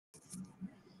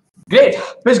Great.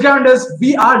 Pitch Grounders,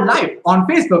 we are live on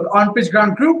Facebook, on Pitch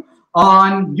Ground Group,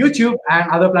 on YouTube, and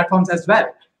other platforms as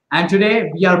well. And today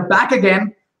we are back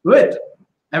again with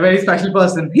a very special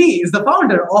person. He is the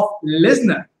founder of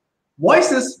Listnr,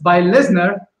 Voices by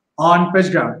Listnr on Pitch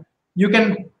Ground. You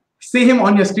can see him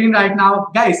on your screen right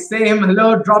now. Guys, say him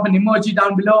hello, drop an emoji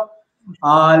down below.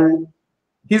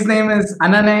 His name is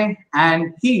Ananay,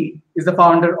 and he is the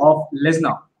founder of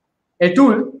Listnr, a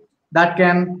tool that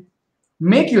can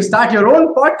make you start your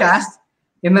own podcast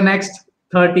in the next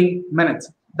 30 minutes.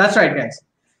 That's right, guys.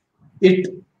 It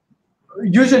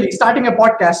usually starting a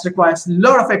podcast requires a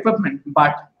lot of equipment,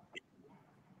 but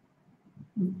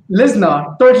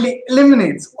Listnr totally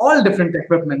eliminates all different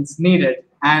equipments needed,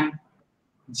 and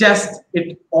just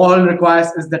it all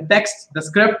requires is the text, the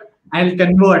script, and it'll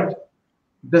convert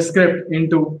the script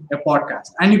into a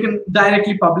podcast. And you can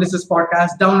directly publish this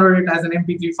podcast, download it as an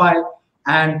MP3 file,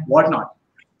 and whatnot.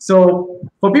 So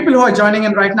for people who are joining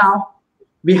in right now,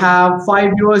 we have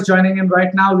 5 viewers joining in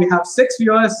right now. We have 6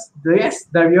 viewers. Yes,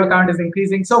 the viewer count is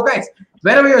increasing. So guys,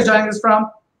 wherever you're joining us from,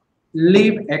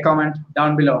 leave a comment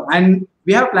down below. And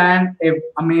we have planned an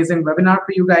amazing webinar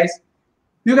for you guys.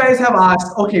 You guys have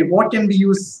asked, okay, what can we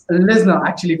use Listnr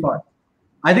actually for?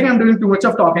 I think I'm doing too much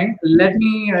of talking. Let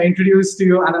me introduce to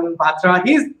you Ananay Batra.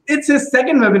 It's his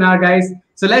second webinar, guys.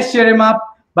 So let's cheer him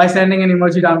up by sending an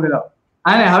emoji down below.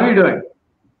 Ananay, how are you doing?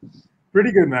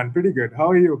 Pretty good, man. Pretty good. How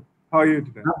are you? How are you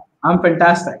today? I'm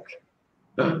fantastic.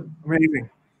 Amazing.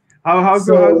 How's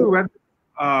the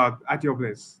weather at your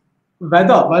place?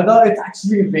 Weather, it's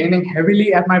actually raining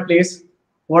heavily at my place.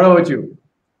 What about you?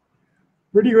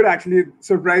 Pretty good, actually.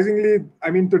 Surprisingly, I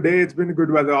mean, today it's been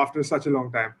good weather after such a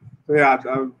long time. So yeah,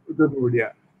 good mood,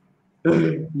 yeah.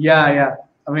 Yeah.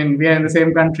 I mean, we are in the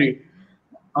same country.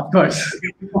 Of course.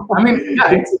 I mean,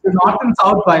 yeah, it's north and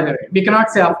south, by the way. We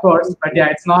cannot say of course, but yeah,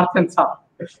 it's north and south.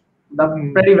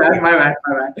 Pretty bad, my bad.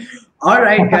 All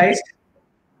right, guys.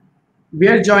 We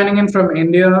are joining in from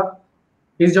India.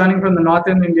 He's joining from the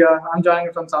northern India. I'm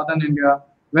joining from southern India.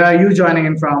 Where are you joining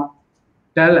in from?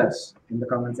 Tell us in the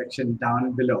comment section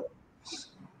down below.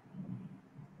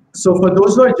 So for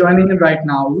those who are joining in right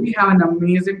now, we have an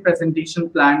amazing presentation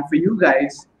planned for you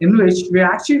guys in which we're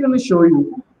actually going to show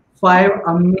you 5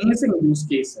 amazing use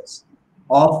cases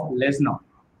of Listnr.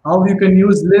 How you can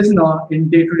use Listnr in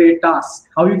day-to-day tasks.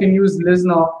 How you can use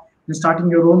Listnr in starting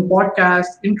your own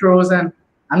podcast, intros. And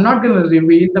I'm not going to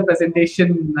reveal the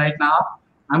presentation right now.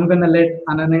 I'm going to let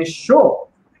Ananay show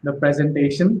the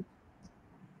presentation.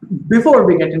 Before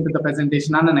we get into the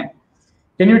presentation, Ananay,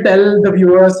 can you tell the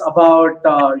viewers about,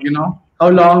 how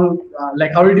long,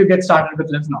 how did you get started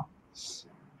with Listnr?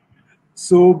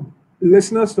 So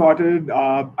Listnr started,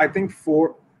 I think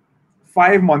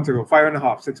 5 months ago,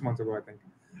 5.5, 6 months ago, I think.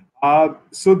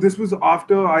 So this was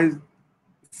after I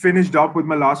finished up with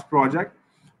my last project,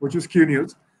 which was Q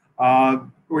News,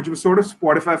 which was sort of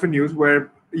Spotify for news,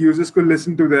 where users could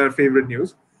listen to their favorite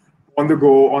news on the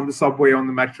go, on the subway, on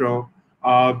the metro,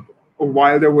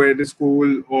 while they were at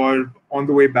school or on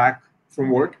the way back from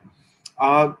work.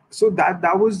 So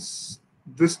that was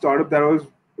the startup that I was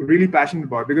really passionate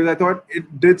about, because I thought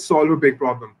it did solve a big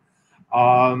problem.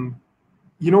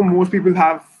 Most people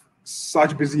have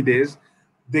such busy days.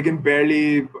 They get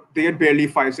barely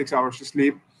 5-6 hours to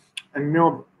sleep, and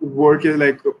work is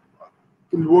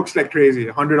works like crazy,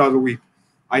 100 hours a week.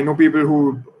 I know people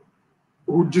who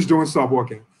just don't stop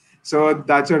working. So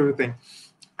that sort of a thing.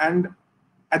 And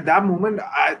at that moment,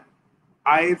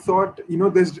 I thought,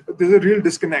 there's a real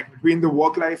disconnect between the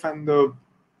work life and the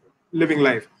living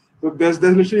life. So there's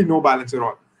literally no balance at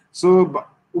all. So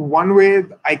one way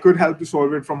I could help to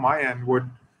solve it from my end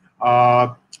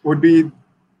would be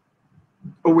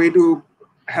a way to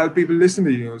help people listen to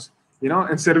news,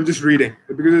 instead of just reading,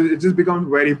 because it just becomes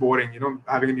very boring,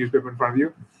 having a newspaper in front of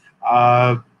you.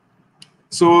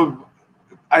 So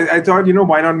I thought,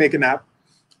 why not make an app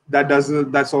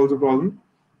that solves the problem,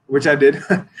 which I did.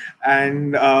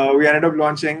 And we ended up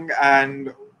launching,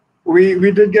 and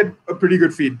we did get a pretty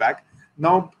good feedback.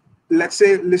 Now, let's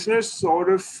say Listnr sort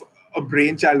of a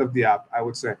brainchild of the app, I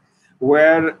would say,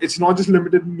 where it's not just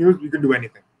limited to news. You can do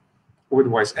anything with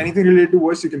voice. Anything related to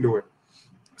voice, you can do it.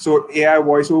 So AI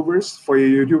voiceovers for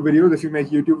your YouTube videos. If you make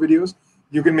YouTube videos,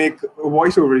 you can make a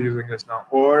voiceover using this now.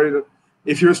 Or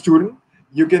if you're a student,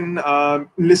 you can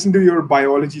listen to your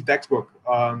biology textbook,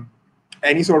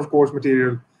 any sort of course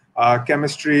material,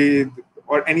 chemistry,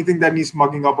 or anything that needs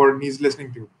mugging up or needs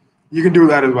listening to. You can do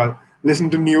that as well. Listen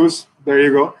to news. There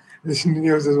you go. Listen to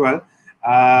news as well.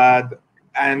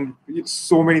 And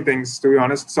so many things, to be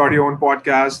honest. Start your own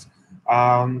podcast.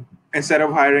 Instead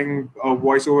of hiring a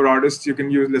voiceover artist, you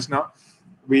can use Listnr.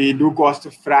 We do cost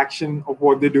a fraction of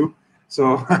what they do.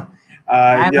 So,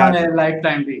 And on yeah, a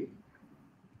lifetime deal.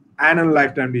 and a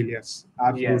lifetime deal. Yes,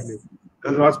 absolutely. Yes.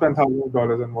 Do not spend thousands of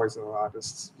dollars on voiceover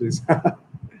artists, please.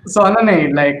 So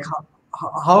Ananay, like,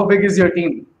 how big is your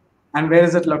team, and where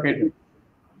is it located?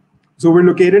 So we're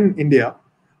located in India.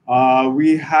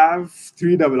 We have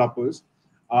 3 developers.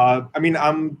 I mean,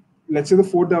 I'm let's say the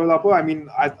fourth developer. I mean,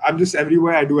 I'm just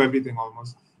everywhere. I do everything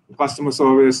almost. Customer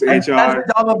service, That's HR.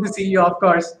 the job of the CEO, of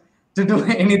course, to do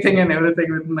anything and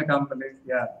everything within the company.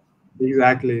 Yeah.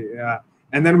 Exactly. Yeah.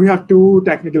 And then we have 2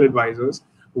 technical advisors.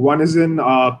 One is in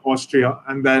Austria,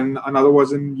 and then another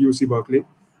was in UC Berkeley,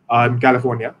 in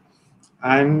California.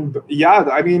 And yeah,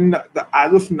 I mean,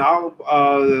 as of now,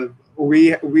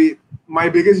 we my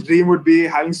biggest dream would be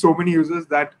having so many users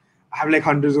that I have like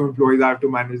hundreds of employees. I have to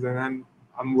manage them, and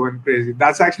I'm going crazy.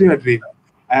 That's actually my dream.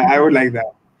 I would like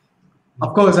that.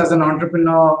 Of course, as an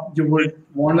entrepreneur, you would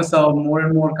want to serve more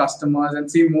and more customers and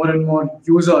see more and more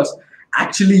users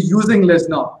actually using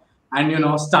Listnr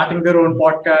and starting their own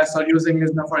podcasts or using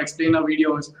Listnr for explainer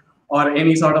videos or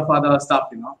any sort of other stuff.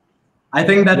 I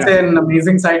think that's Yeah. an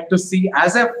amazing sight to see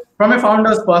as a from a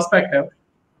founder's perspective.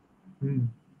 Hmm.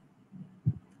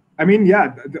 I mean,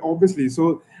 yeah, obviously.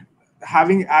 So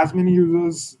having as many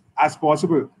users as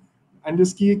possible, and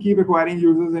just keep acquiring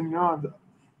users, and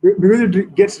because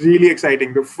it gets really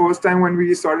exciting. The first time when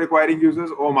we started acquiring users,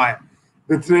 oh my,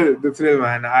 the thrill,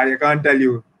 man! I can't tell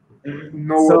you,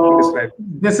 no word to So describe.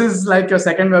 this is like your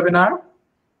second webinar,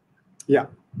 Yeah,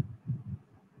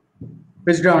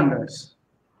 Pitch Grounders.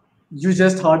 You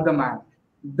just heard the man.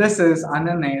 This is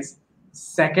Ananay's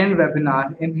second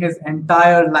webinar in his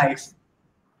entire life.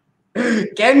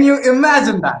 Can you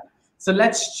imagine that? So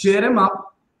let's cheer him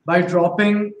up by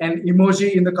dropping an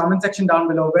emoji in the comment section down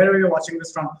below, wherever you're watching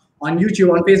this from, on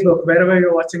YouTube, on Facebook, wherever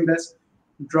you're watching this,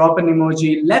 drop an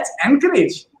emoji. Let's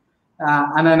encourage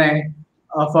Ananay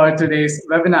for today's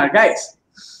webinar, guys.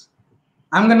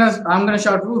 I'm gonna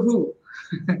shout woohoo.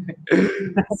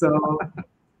 So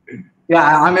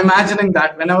yeah, I'm imagining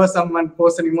that whenever someone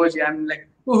posts an emoji, I'm like,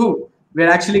 woohoo! We're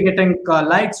actually getting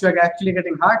likes, we're actually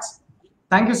getting hearts.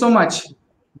 Thank you so much.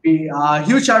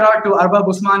 Huge shout out to Arba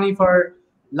Busmani for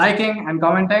liking and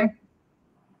commenting.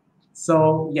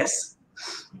 So yes,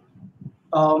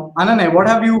 Ananay, what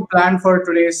have you planned for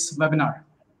today's webinar?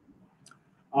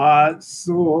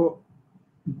 so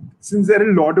since there are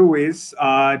a lot of ways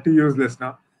to use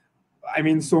Listnr, I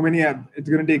mean, so many. It's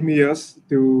going to take me years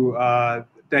to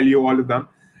tell you all of them.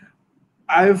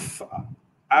 I've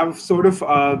I've sort of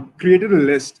created a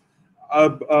list,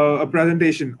 a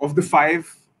presentation of the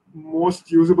 5 most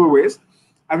usable ways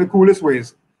and the coolest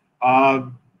ways, uh,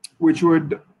 which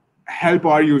would help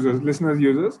our users, listeners,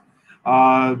 users,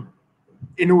 uh,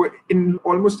 in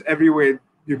almost every way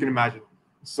you can imagine.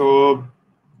 So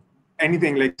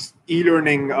anything like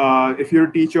e-learning, if you're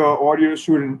a teacher or you're a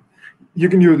student, you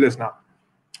can use this now.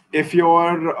 If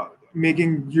you're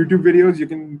making YouTube videos, you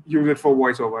can use it for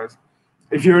voiceovers.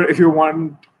 If you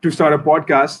want to start a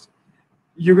podcast,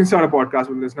 you can start a podcast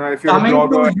with this now. If you're a Coming to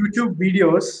blogger, YouTube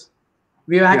videos,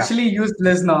 we've yeah, actually used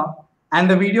Listnr, and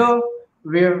the video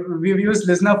we've used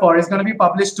Listnr for is going to be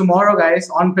published tomorrow, guys,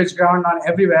 on Pitchground, on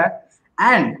everywhere.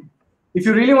 And if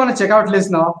you really want to check out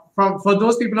Listnr, for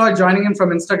those people who are joining in from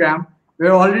Instagram,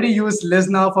 we've already used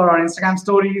Listnr for our Instagram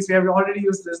stories. We have already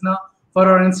used Listnr for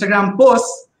our Instagram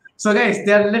posts. So, guys,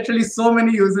 there are literally so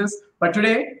many uses. But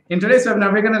today, in today's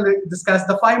webinar, we're going to discuss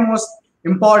the 5 most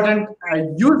important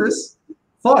uses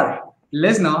for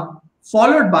Listnr,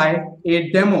 followed by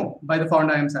a demo by the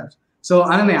founder himself. So,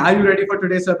 Ananay, are you ready for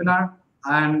today's webinar?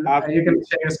 And you can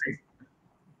share your screen.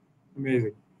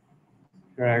 amazing.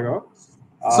 Here I go.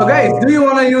 So, guys, do you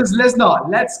want to use Listnr?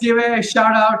 Let's give a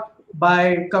shout out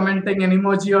by commenting an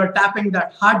emoji or tapping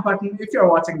that heart button if you're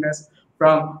watching this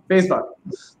from Facebook.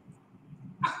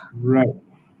 Right.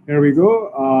 Here we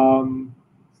go.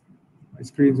 My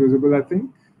screen's visible, I think.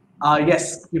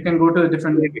 Yes, you can go to a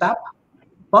different tab.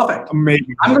 Perfect.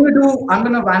 Amazing. I'm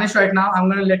gonna vanish right now. I'm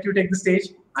gonna let you take the stage.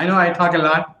 I know I talk a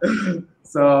lot.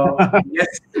 So yes,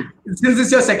 since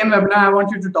it's your second webinar, I want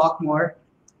you to talk more.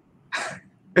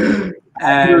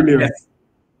 And yes,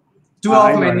 2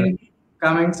 of many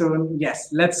coming soon. Yes,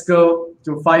 let's go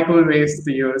to 5 cool ways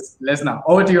to use Listnr.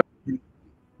 Over to you.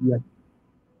 Yes.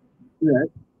 Yes.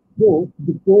 So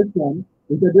the first one,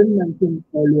 which I didn't mention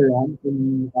earlier on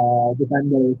in the time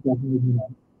that I was talking with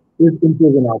you, is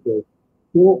improve an author.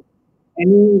 So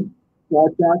any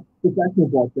podcast, professional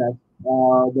podcast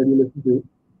that you listen to,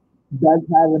 does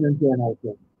have an intro and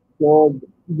outro. So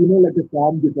like a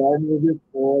calm guitar music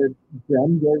or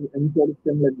drums or any sort of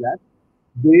thing like that,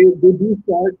 they do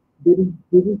start they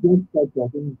just don't start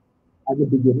talking at the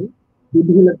beginning. They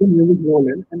do let the music roll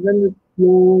in, and then they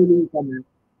slowly come in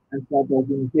and start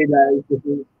talking. Hey guys, this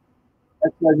is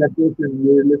XYZ person.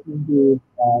 You're listening to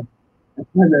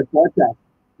XYZ podcast.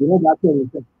 That sort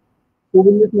of thing. So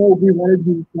we just know we wanted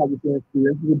you to have the same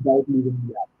experience without leaving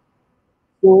the app.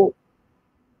 So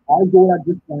our goal at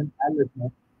this point as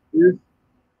listeners is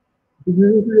to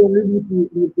usually only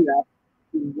leave the app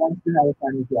once we have a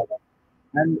final product.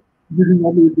 And you do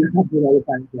not leave the app without a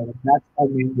final product. That's our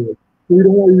main goal. So we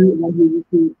don't want you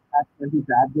to accidentally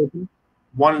tab open.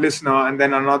 One listener, and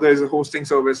then another is a hosting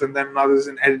service, and then another is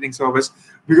an editing service.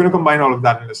 We're going to combine all of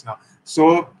that in listener.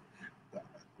 So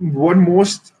what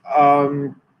most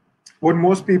what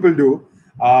most people do,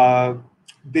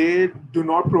 they do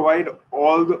not provide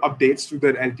all the updates to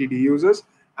their LTD users,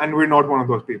 and we're not one of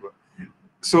those people.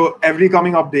 So every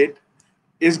coming update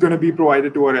is going to be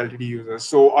provided to our LTD users.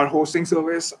 So our hosting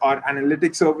service, our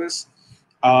analytics service,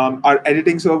 our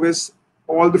editing service,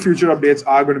 all the future updates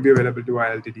are going to be available to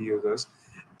our LTD users.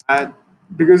 And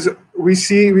because we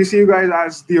see you guys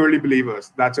as the early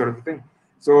believers, that sort of thing.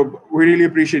 So we really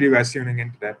appreciate you guys tuning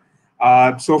in today.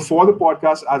 So for the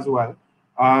podcast as well,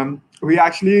 we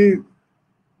actually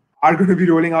are going to be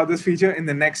rolling out this feature in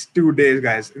the next 2 days,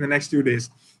 guys. In the next 2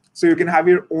 days, so you can have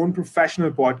your own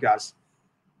professional podcast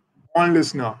on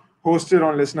Listnr, hosted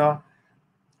on Listnr.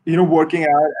 Working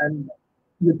out And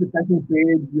your professional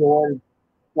page, your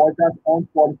podcast on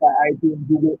Spotify, iTunes,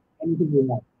 Google, anything you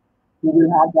want. So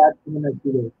we'll have that in the next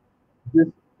 2 days,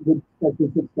 just with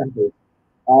specific templates.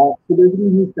 So basically,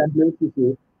 use templates to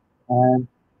see, and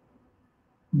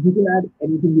you can add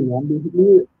anything you want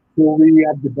basically. So we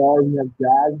have guitar, we have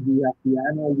jazz, we have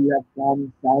piano, we have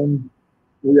some sound,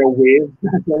 we have waves,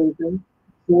 that sort of thing.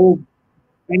 So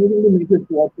anything to make your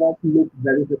podcast look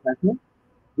very professional,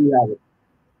 we have it.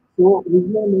 So we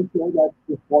want to make sure that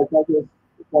the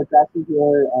podcast is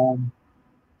your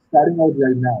starting out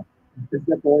right now. It's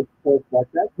the first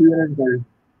podcast. We want to encourage.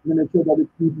 We want to make sure that we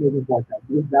keep making podcasts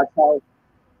because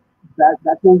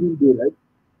that's what we do, right?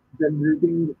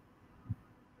 Generating,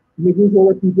 making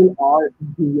sure that people are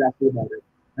enthusiastic about it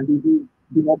and people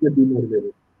do not get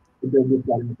demotivated in terms of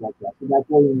starting a podcast. So that's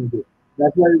what we want to do.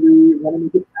 That's why we want to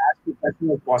make it as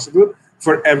professional as possible. possible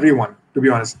for everyone, to be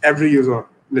honest. Every user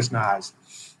listener has.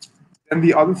 And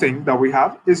the other thing that we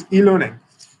have is e-learning.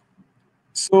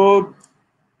 So,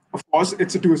 of course,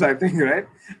 it's a two-sided thing, right?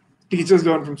 Teachers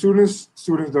learn from students,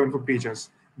 students learn from teachers,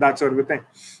 that sort of a thing.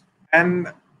 And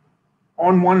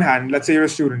on one hand, let's say you're a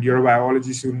student, you're a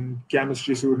biology student,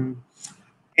 chemistry student,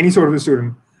 any sort of a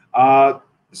student.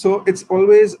 So it's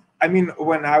always, I mean,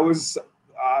 when I was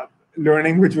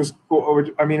learning,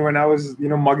 when I was,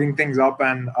 mugging things up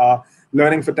and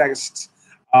learning for tests,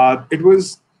 it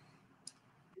was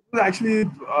actually,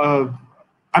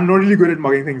 I'm not really good at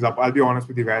mugging things up. I'll be honest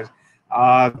with you guys.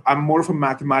 I'm more of a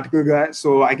mathematical guy,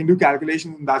 so I can do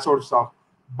calculations and that sort of stuff.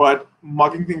 But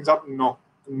mugging things up, no,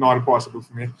 not possible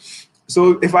for me.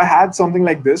 So if I had something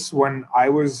like this when I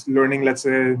was learning, let's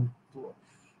say,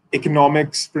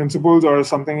 economics principles or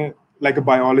something like a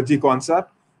biology concept,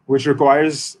 which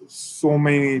requires so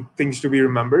many things to be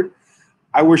remembered,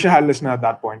 I wish I had Listnr at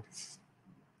that point.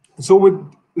 So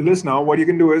with Listnr, what you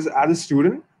can do is, as a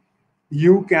student,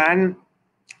 you can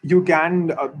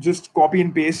just copy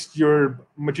and paste your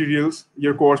materials,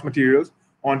 your course materials,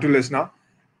 onto Listnr,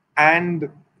 and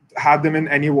have them in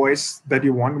any voice that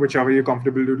you want, whichever you're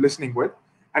comfortable to listening with.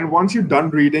 And once you're done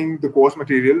reading the course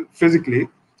material physically,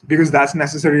 because that's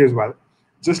necessary as well,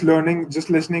 just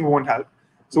listening won't help.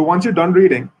 So once you're done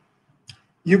reading,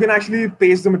 you can actually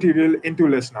paste the material into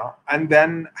Listnr and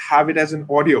then have it as an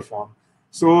audio form.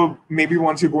 So maybe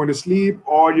once you're going to sleep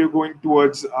or you're going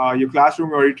towards your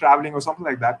classroom or you're traveling or something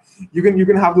like that, you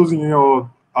can have those in your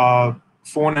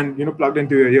phone and plugged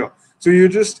into your ear. So you're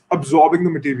just absorbing the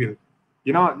material.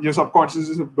 Your subconscious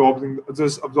is absorbing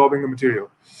the material.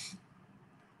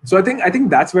 So I think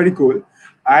that's very cool,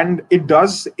 and it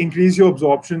does increase your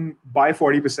absorption by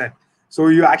 40%. So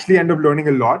you actually end up learning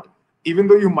a lot, even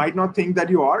though you might not think that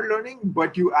you are learning,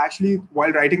 but you actually,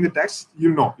 while writing the text, you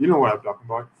know what I'm talking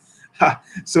about.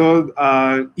 So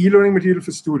e-learning material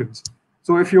for students.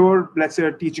 So if you're, let's say,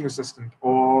 a teaching assistant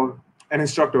or an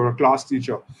instructor or a class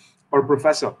teacher or a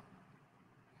professor,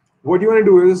 what you want to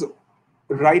do is,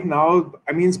 right now,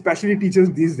 I mean, especially teachers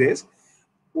these days,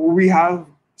 we have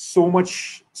so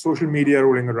much social media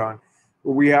rolling around.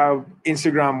 We have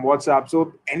Instagram, WhatsApp.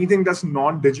 So anything that's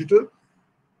non-digital,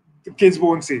 the kids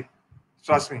won't see.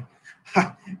 Trust me.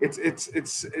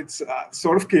 It's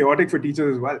sort of chaotic for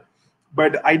teachers as well,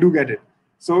 but I do get it.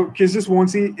 So kids just won't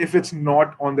see if it's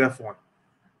not on their phone.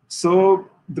 So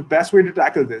the best way to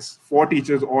tackle this for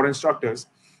teachers or instructors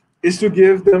is to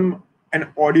give them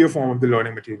an audio form of the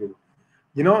learning material.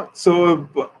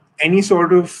 So any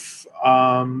sort of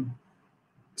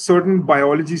certain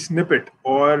biology snippet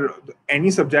or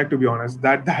any subject, to be honest,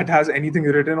 that has anything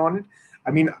written on it. I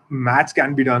mean, maths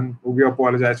can be done. We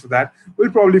apologize for that.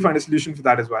 We'll probably find a solution for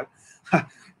that as well.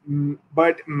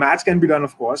 But maths can be done,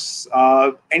 of course.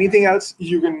 Anything else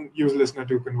you can use Listnr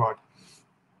to convert.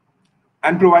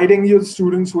 And providing your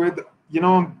students with,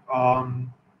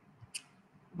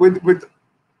 with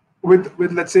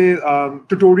let's say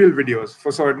tutorial videos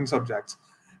for certain subjects.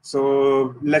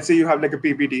 So let's say you have like a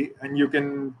PPT and you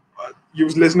can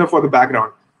use Listnr for the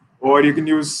background, or you can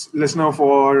use Listnr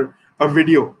for a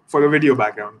video, for the video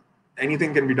background.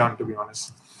 Anything can be done, to be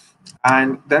honest.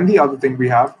 And then the other thing we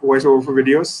have, voiceover for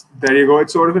videos. There you go.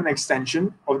 It's sort of an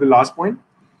extension of the last point.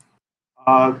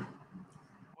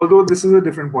 Although this is a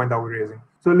different point that we're raising.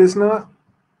 So Listnr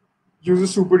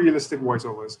uses super realistic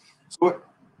voiceovers. So,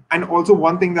 and also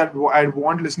one thing that I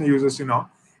want Listnr users to know,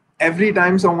 every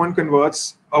time someone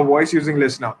converts a voice using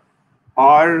Listnr,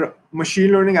 our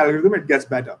machine learning algorithm, it gets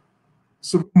better.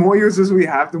 So the more users we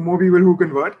have, the more people who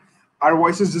convert, our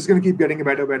voice is just going to keep getting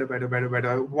better.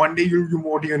 One day you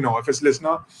more you know if it's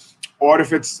Listnr or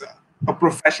if it's a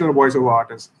professional voiceover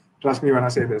artist. Trust me when I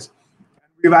say this.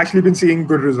 We've actually been seeing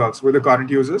good results with the current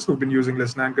users who've been using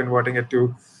Listnr and converting it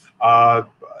to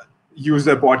use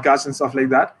their podcasts and stuff like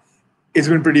that. It's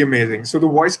been pretty amazing. So the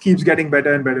voice keeps getting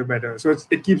better and better. So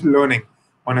it keeps learning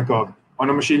on a curve, on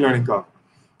a machine learning curve.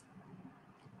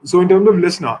 So in terms of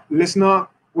Listnr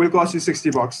will cost you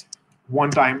 $60,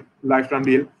 one-time lifetime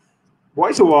deal.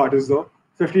 Voiceover artists though,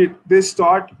 50. They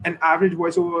start an average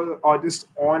voiceover artist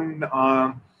on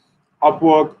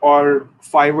Upwork or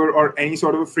Fiverr or any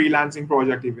sort of a freelancing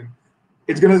project even.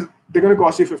 They're gonna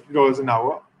cost you $50 an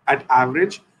hour at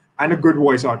average, and a good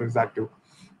voice artist that too.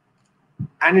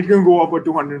 And it can go up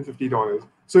to $250.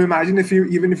 So imagine if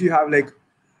you have like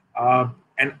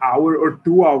an hour or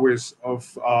 2 hours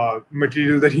of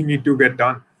material that you need to get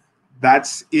done,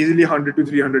 that's easily $100 to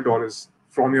 $300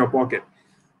 from your pocket.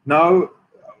 Now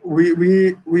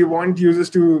we want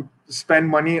users to spend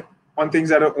money on things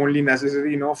that are only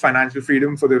necessary, financial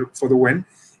freedom for the win.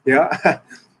 Yeah.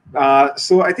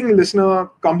 So I think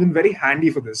Listnr comes in very handy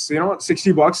for this.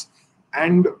 $60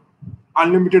 and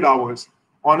unlimited hours.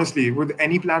 Honestly, with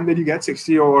any plan that you get,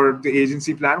 60 or the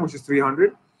agency plan, which is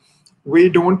 300, we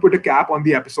don't put a cap on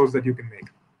the episodes that you can make.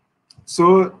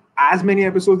 So as many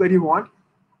episodes that you want,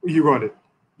 you got it.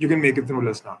 You can make it through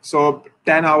Listnr. So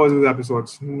 10 hours of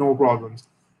episodes, no problems.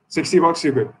 $60,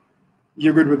 you're good.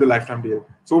 You're good with the lifetime deal.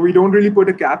 So we don't really put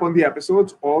a cap on the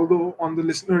episodes, although on the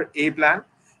Listnr A plan,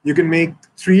 you can make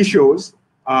 3 shows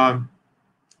and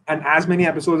as many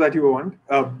episodes that you want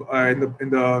in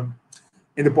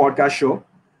the podcast show.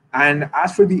 And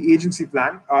as for the agency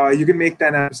plan, you can make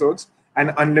 10 episodes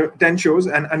and 10 shows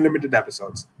and unlimited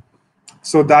episodes.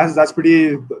 So that's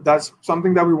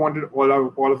something that we wanted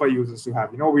all of our users to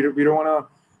have. We don't want to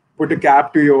put a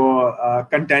cap to your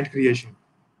content creation.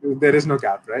 There is no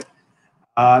cap,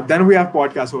 right? Then we have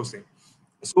podcast hosting.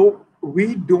 So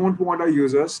we don't want our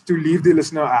users to leave the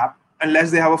Listnr app unless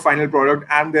they have a final product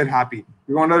and they're happy.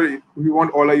 We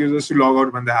want all our users to log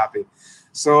out when they're happy.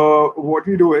 So what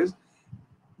we do is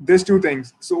there's 2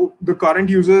 things. So the current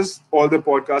users, all the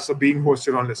podcasts are being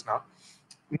hosted on Listnr.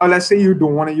 Now let's say you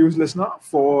don't want to use Listnr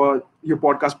for your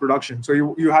podcast production. So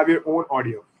you have your own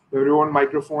audio, you have your own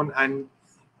microphone, and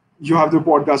you have the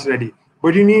podcast ready.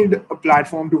 But you need a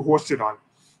platform to host it on.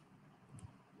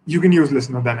 You can use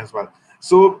Listnr then as well.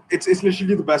 So it's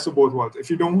literally the best of both worlds. If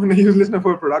you don't want to use Listnr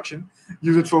for production,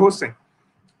 use it for hosting.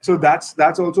 So that's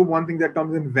also one thing that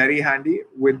comes in very handy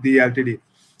with the LTD.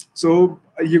 So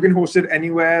you can host it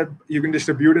anywhere. You can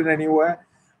distribute it anywhere.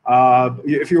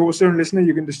 If you host it on Listnr,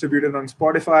 you can distribute it on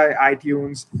Spotify,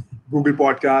 iTunes, Google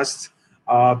Podcasts,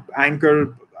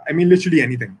 Anchor. I mean, literally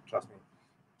anything, trust me.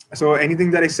 So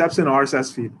anything that accepts an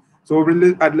RSS feed. So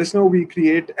at Listnr, we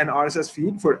create an RSS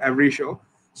feed for every show.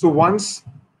 So once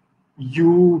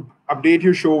you update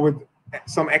your show with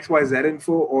some XYZ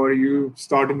info or you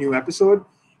start a new episode,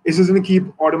 it's just going to keep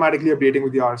automatically updating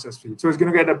with the RSS feed. So it's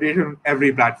going to get updated on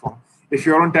every platform. If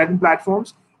you're on 10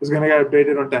 platforms, it's going to get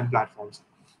updated on 10 platforms.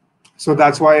 So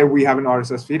that's why we have an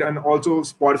RSS feed. And also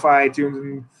Spotify, iTunes,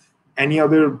 and any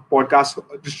other podcast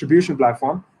distribution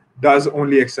platform does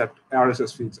only accept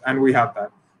RSS feeds. And we have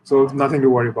that. So nothing to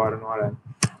worry about on our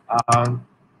end.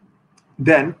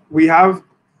 Then we have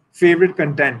favorite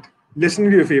content. Listen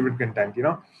to your favorite content,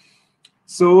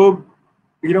 So,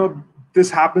 this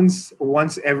happens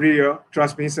once every year.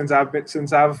 Trust me, since I've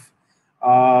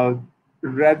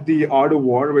read The Art of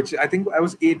War, which I think I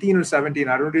was 18 or 17.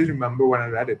 I don't really remember when I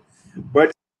read it,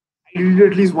 but I read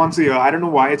it at least once a year. I don't know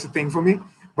why it's a thing for me,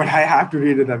 but I have to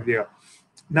read it every year.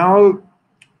 Now,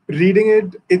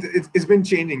 reading it's been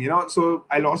changing, So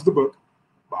I lost the book.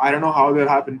 I don't know how that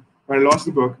happened, but I lost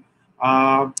the book.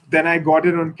 Then I got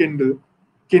it on Kindle.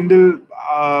 Kindle,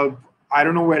 I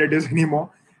don't know where it is anymore.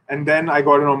 And then I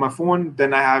got it on my phone.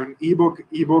 Then I have an ebook.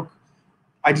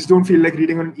 I just don't feel like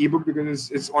reading an ebook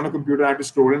because it's on a computer. I have to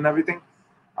scroll and everything.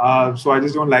 So I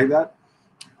just don't like that.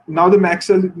 Now the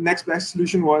next best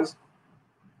solution was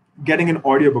getting an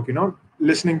audiobook,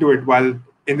 listening to it while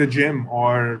in the gym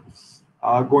or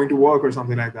going to work or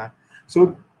something like that.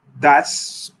 So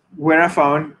that's where I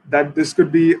found that this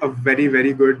could be a very,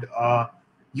 very good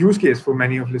use case for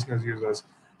many of Listnr's users.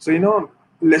 So,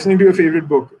 listening to your favorite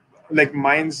book, like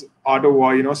mine's Art of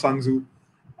War, Sun Tzu,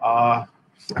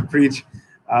 preach,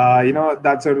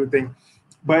 that sort of thing.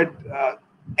 But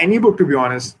any book, to be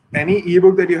honest, any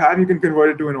ebook that you have, you can convert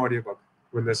it to an audiobook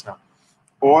with Listnr.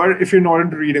 Or if you're not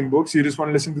into reading books, you just want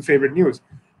to listen to favorite news,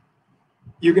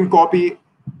 you can copy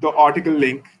the article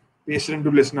link, paste it into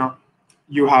Listnr.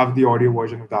 You have the audio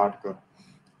version of the article.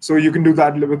 So you can do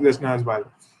that with Listnr as well.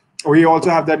 We also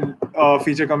have that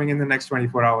feature coming in the next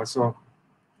 24 hours. So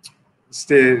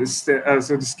so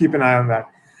just keep an eye on that.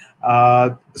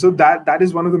 So that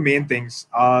is one of the main things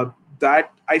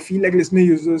that I feel like Listnr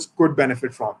users could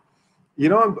benefit from.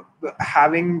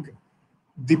 Having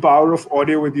the power of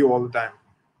audio with you all the time,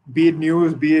 be it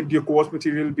news, be it your course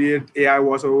material, be it AI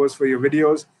voiceovers for your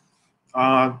videos.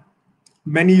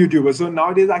 Many YouTubers. So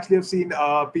nowadays, actually, I've seen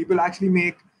people actually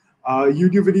make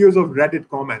YouTube videos of Reddit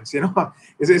comments.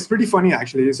 It's pretty funny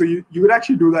actually. So you would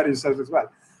actually do that yourself as well.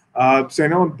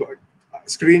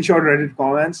 Screenshot Reddit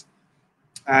comments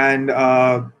and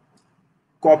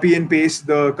copy and paste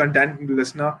the content into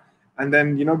Listnr, and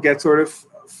then get sort of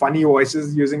funny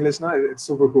voices using Listnr. It's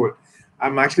super cool.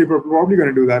 I'm actually probably going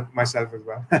to do that myself as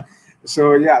well.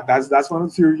 So yeah, that's one of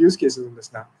the few use cases in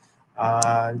Listnr.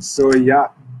 So yeah,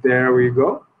 there we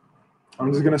go.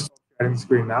 I'm just going to stop sharing the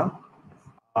screen now.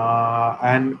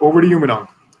 And over to you, Minang.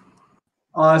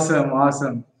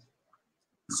 Awesome.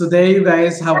 So there you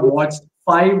guys have watched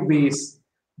 5 ways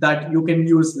that you can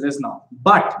use Listnr.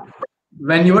 But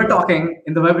when you were talking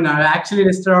in the webinar, I actually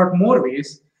listed out more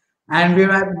ways, and we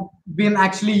have been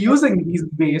actually using these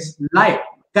ways live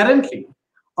currently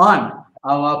on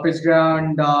our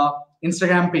PitchGround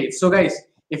Instagram page. So guys,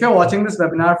 if you're watching this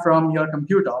webinar from your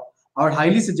computer, I would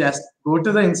highly suggest go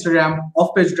to the Instagram of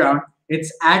PitchGround.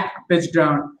 It's at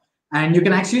PitchGround, and you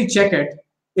can actually check it.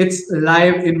 It's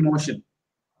live in motion.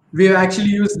 We've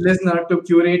actually used Listnr to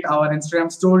curate our Instagram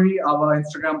story, our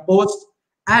Instagram post,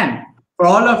 and for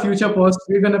all our future posts,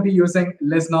 we're going to be using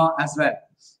Listnr as well.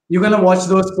 You're going to watch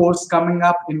those posts coming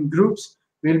up in groups.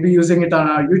 We'll be using it on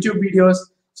our YouTube videos.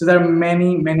 So there are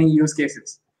many, many use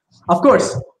cases. Of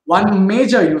course, one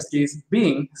major use case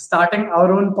being starting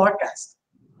our own podcast.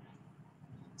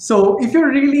 So if you're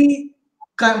really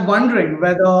kind of wondering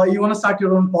whether you want to start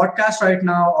your own podcast right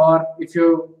now, or if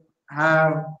you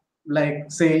have, like,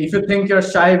 say, if you think you're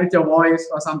shy with your voice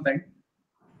or something,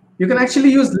 you can actually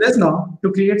use Listnr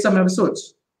to create some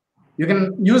episodes. You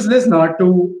can use Listnr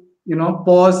to,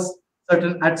 pause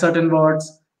at certain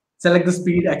words, select the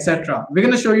speed, etc. We're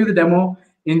going to show you the demo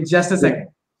in just a second.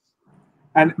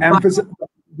 And emphasis,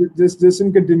 just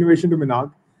in continuation to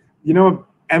Minang,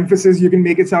 emphasis, you can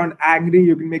make it sound angry,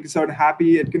 you can make it sound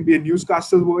happy, it can be a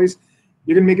newscaster's voice,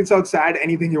 you can make it sound sad,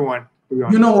 anything you want, to be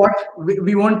honest. You know what?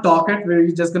 We won't talk it, we're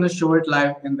just going to show it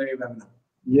live in the webinar.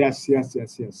 Yes.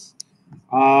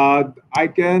 I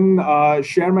can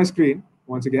share my screen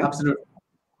once again. Absolutely.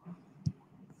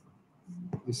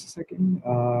 Just a second.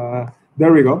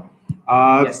 There we go.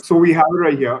 Yes. So we have it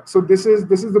right here. So this is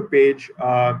the page.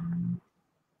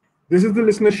 This is the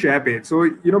Listnr share page. So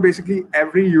basically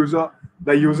every user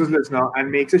that uses Listnr and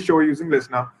makes a show using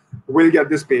Listnr will get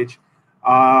this page,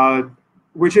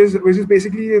 which is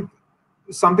basically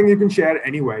something you can share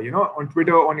anywhere. On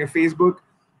Twitter, on your Facebook,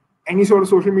 any sort of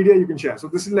social media you can share. So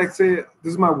this is, like, say,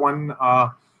 this is my one.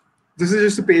 This is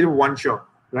just a page of one show,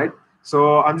 right?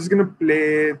 So I'm just gonna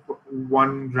play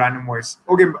one random voice.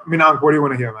 Okay, Minang, what do you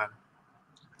want to hear, man?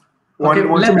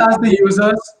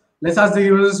 Let's ask the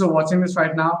users who are watching this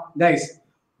right now. Guys,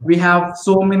 we have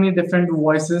so many different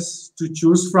voices to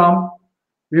choose from.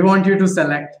 We want you to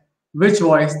select which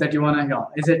voice that you want to hear.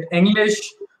 Is it English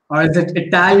or is it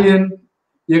Italian?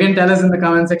 You can tell us in the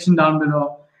comment section down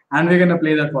below, and we're going to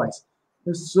play that voice.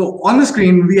 So on the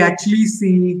screen, we actually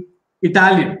see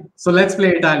Italian. So let's play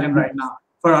Italian right now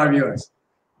for our viewers.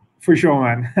 For sure,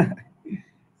 man.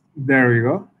 There we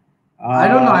go. I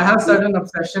don't know. I have certain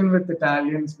obsession with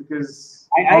Italians because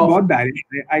I got that.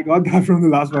 I got that from the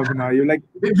last webinar. You're like,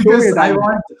 show me because I Italian.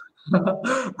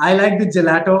 want. I like the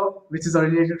gelato, which is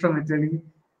originated from Italy.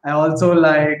 I also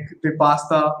like the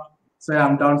pasta, so yeah,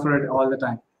 I'm down for it all the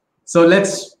time. So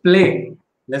let's play.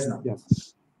 Listen.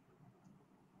 Yes.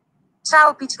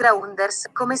 Ciao Pitch Grounders,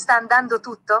 come sta andando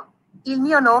tutto? Il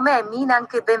mio nome è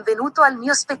Minank e benvenuto al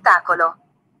mio spettacolo.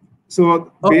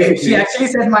 So Okay, she basically, actually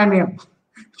said my name.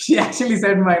 She actually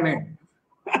said my name.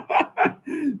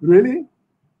 really?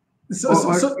 So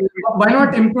why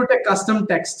not input a custom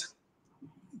text?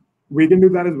 We can do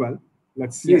that as well.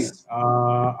 Let's see. Yes.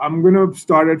 I'm gonna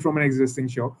start it from an existing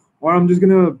show, or I'm just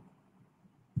gonna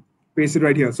paste it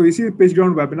right here. So you see the Pitch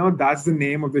Ground webinar, that's the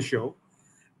name of the show.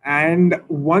 And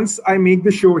once I make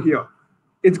the show here,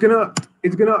 it's gonna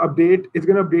update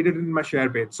it in my share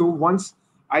page. So once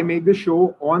I make the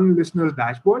show on Listnr's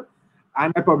dashboard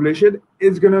and I publish it,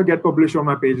 it's gonna get published on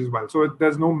my page as well. So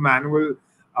there's no manual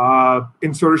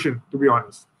insertion, to be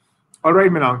honest. All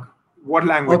right, Minank, what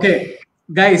language? Okay,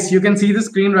 guys, you can see the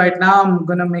screen right now. I'm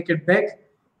gonna make it big.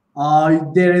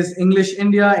 There is English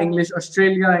India, English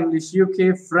Australia, English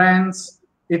UK, France,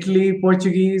 Italy,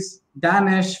 Portuguese,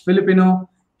 Danish, Filipino,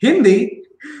 Hindi,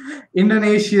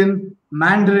 Indonesian,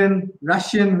 Mandarin,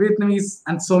 Russian, Vietnamese,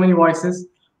 and so many voices.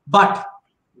 But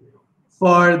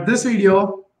for this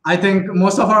video, I think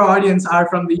most of our audience are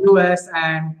from the US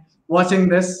and watching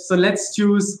this. So let's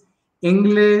choose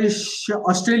English,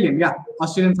 Australian. Yeah,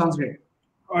 Australian sounds great.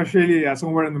 Australia, yeah,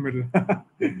 somewhere in the middle.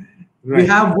 We Right.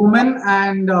 have woman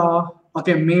and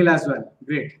okay, male as well.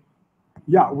 Great.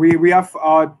 Yeah, we have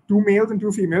 2 males and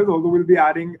 2 females, although we'll be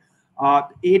adding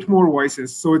 8 more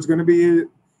voices. So it's gonna be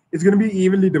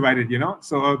evenly divided, you know.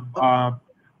 So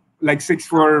like 6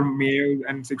 for male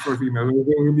and 6 for female.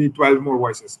 There will be 12 more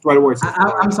voices. 12 voices.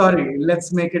 I'm sorry.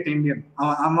 Let's make it Indian.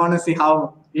 I want to see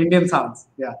how Indian sounds.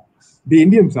 Yeah. The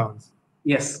Indian sounds.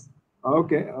 Yes.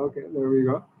 Okay, there we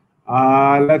go.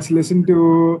 Let's listen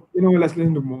to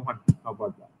Mohan. How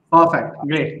about that? Perfect.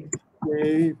 Great.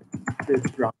 Okay,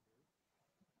 Pitch Ground.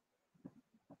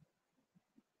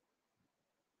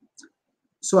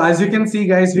 So as you can see,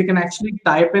 guys, we can actually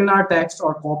type in our text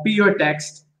or copy your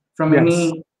text from Yes.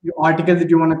 any article that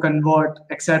you want to convert,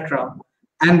 etc.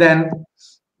 And then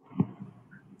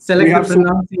select We the have so-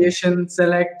 pronunciation,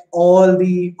 select all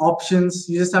the options.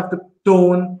 You just have to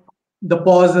tone the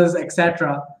pauses,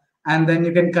 etc. And then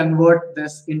you can convert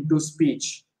this into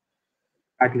speech.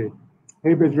 Exactly.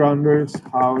 Hey, Pitch Grounders,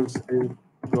 how's it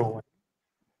going?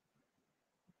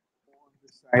 On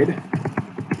this side.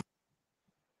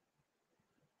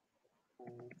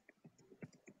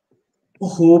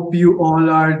 Hope you all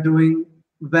are doing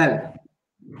well.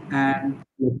 And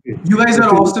Let's see. you guys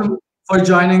are awesome for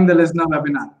joining the Listnr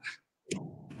webinar.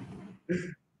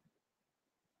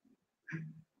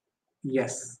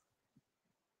 Yes.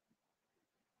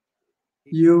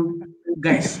 You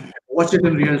guys, watch it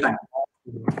in real time.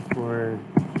 For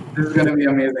This is going to be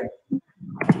amazing.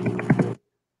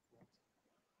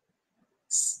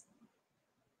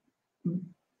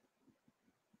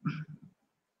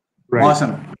 right.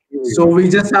 Awesome. So we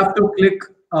just have to click.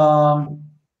 I'm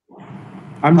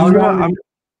How just long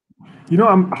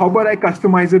gonna, how about I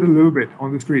customize it a little bit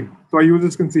on the screen so our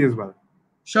users can see as well.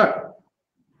 Sure.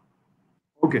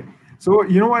 Okay. So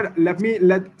you know what?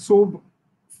 So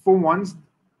for once,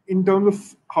 in terms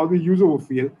of how the user will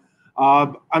feel,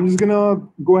 I'm just gonna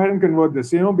go ahead and convert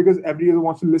this, because every user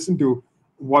wants to listen to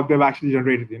what they've actually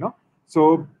generated,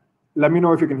 So let me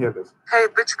know if you can hear this. Hey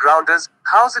Pitch Grounders,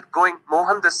 how's it going?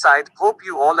 Mohan this side, hope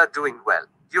you all are doing well.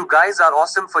 You guys are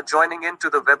awesome for joining into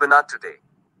the webinar today.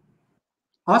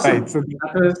 Awesome. Right, so-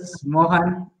 That was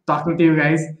Mohan talking to you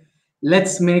guys.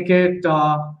 Let's make it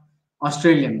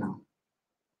Australian now.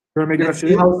 You wanna make it Let's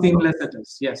see Australian? how seamless it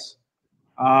is. Yes.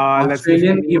 Let's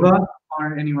Australian, listen to- Eva,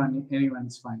 or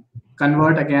anyone's fine.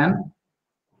 Convert again.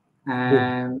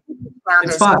 And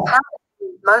Grounders, fine. how are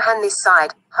you? Mohan this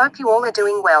side, hope you all are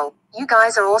doing well. You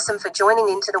guys are awesome for joining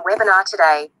into the webinar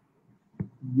today.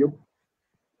 Yep.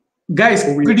 guys,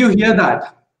 could you hear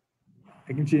that?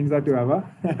 I can change that to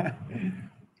Eva.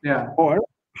 Yeah. Or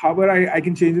how about I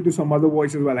can change it to some other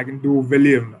voice as well. I can do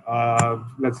William.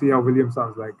 Let's see how William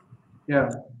sounds like. Yeah.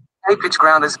 Hey Pitch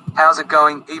Grounders, how's it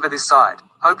going? Eva this side.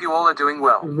 Hope you all are doing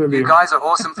well. William. You guys are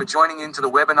awesome for joining into the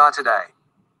webinar today.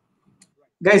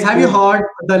 Guys, have you heard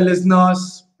the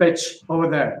listeners' pitch over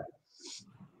there?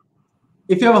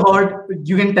 If you have heard,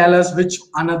 you can tell us which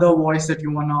another voice that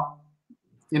you wanna,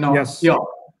 Yes. hear,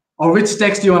 or which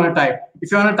text you wanna type.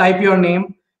 If you wanna type your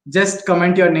name, just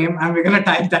comment your name, and we're gonna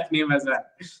type that name as well.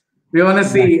 We wanna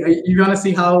see. You wanna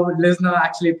see how Listnr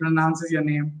actually pronounces your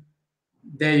name.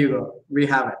 There you go. We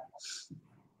have it.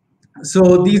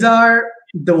 So these are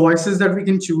the voices that we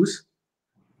can choose,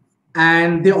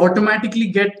 and they automatically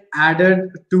get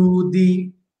added to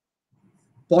the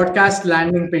podcast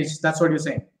landing page. That's what you're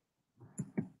saying.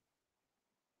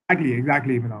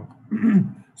 Exactly, Vinod.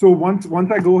 So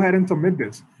once I go ahead and submit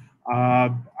this,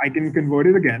 I can convert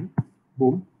it again.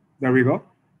 Boom, there we go.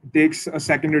 It takes a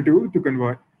second or two to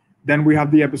convert. Then we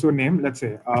have the episode name. Let's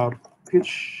say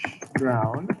Pitch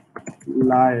Ground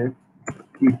Live.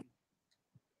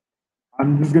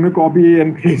 I'm just gonna copy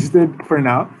and paste it for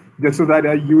now, just so that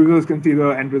users can see the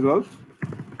end results.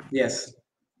 Yes.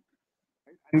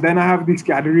 And then I have these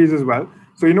categories as well.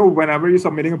 So, whenever you're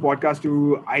submitting a podcast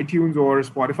to iTunes or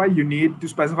Spotify, you need to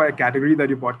specify a category that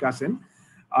your podcast in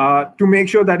to make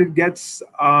sure that it gets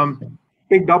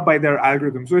picked up by their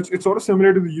algorithm. So it's sort of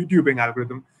similar to the YouTubing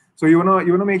algorithm. So you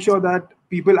wanna make sure that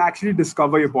people actually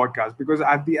discover your podcast, because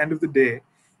at the end of the day,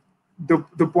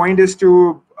 the point is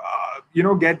to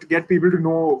get people to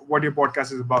know what your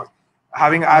podcast is about,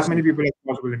 having as many people as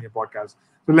possible in your podcast.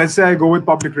 So let's say I go with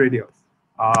public radio.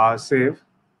 Save.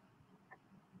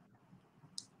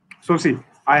 So see,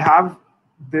 I have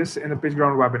this in the Pitch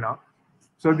Ground webinar.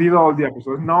 So these are all the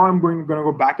episodes. Now I'm going to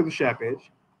go back to the share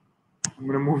page. I'm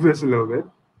going to move this a little bit.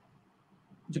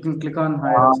 You can click on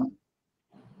hide.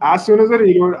 As soon as I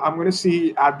reload, I'm going to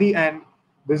see at the end,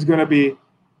 this is going to be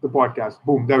the podcast.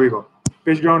 Boom, there we go.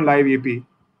 Pitch Ground Live EP.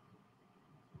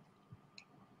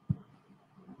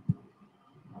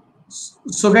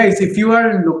 So guys, if you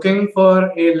are looking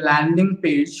for a landing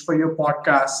page for your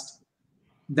podcast,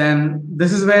 then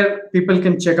this is where people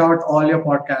can check out all your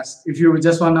podcasts. If you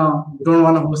just don't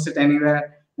wanna host it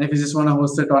anywhere, and if you just wanna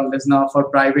host it on Listnr for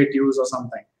private use or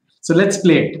something. So let's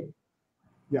play it.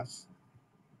 Yes.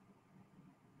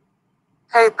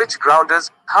 Hey Pitch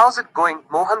Grounders, how's it going?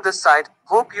 Mohan this side.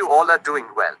 Hope you all are doing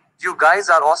well. You guys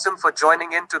are awesome for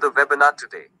joining into the webinar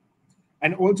today.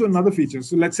 And also another feature.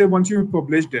 So let's say once you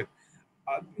published it,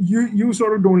 you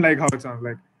sort of don't like how it sounds.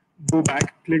 Like, go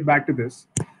back, click back to this.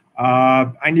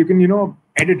 And you can,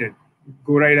 edit it.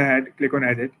 Go right ahead, click on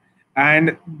edit.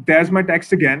 And there's my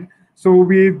text again. So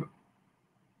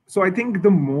I think the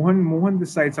Mohan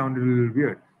this side sounded a little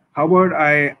weird. How about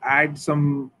I add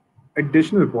some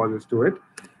additional pauses to it?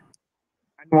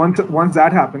 And once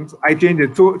that happens, I change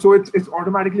it. So it's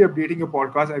automatically updating your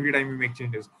podcast every time you make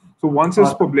changes. So once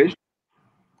it's published,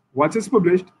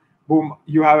 boom,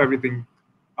 you have everything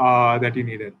that you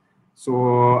needed.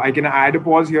 So I can add a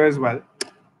pause here as well.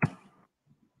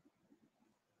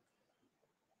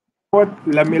 But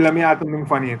let me add something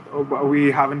funny.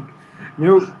 We haven't,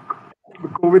 the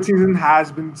COVID season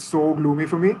has been so gloomy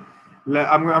for me.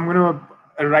 I'm gonna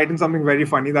write in something very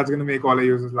funny that's gonna make all our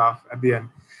users laugh at the end.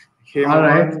 Okay, all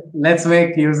right, let's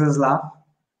make users laugh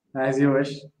as you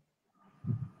wish.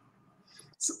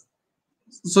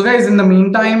 So guys, in the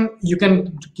meantime, you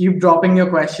can keep dropping your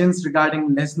questions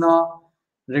regarding Listnr,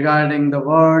 regarding the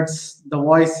words, the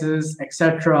voices,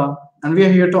 etc. And we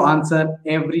are here to answer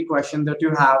every question that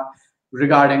you have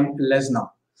regarding Listnr.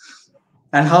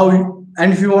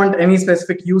 And if you want any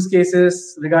specific use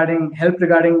cases regarding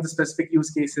the specific use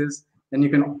cases, then you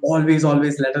can always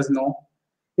let us know.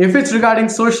 If it's regarding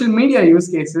social media use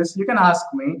cases, you can ask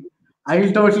me. I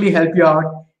will totally help you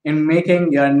out in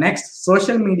making your next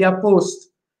social media post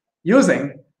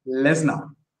using Listnr.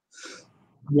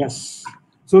 Yes.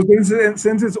 So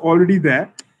since it's already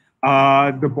there,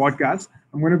 the podcast,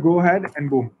 I'm going to go ahead and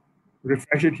boom,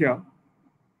 refresh it here.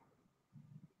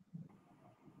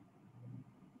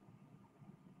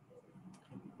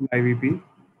 Live EP.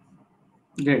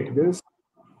 Great. This.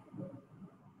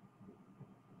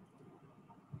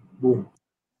 Boom.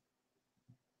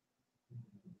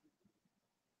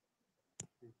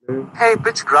 Hey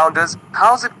Pitch Grounders,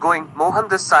 how's it going? Mohan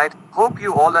this side. Hope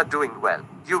you all are doing well.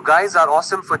 You guys are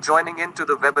awesome for joining into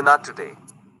the webinar today.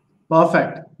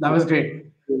 Perfect. That was great.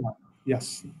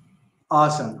 Yes.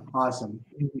 Awesome.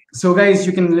 So guys,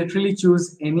 you can literally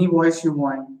choose any voice you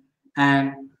want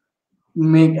and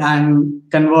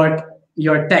convert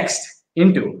your text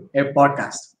into a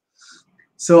podcast.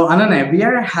 So Ananay, we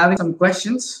are having some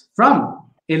questions from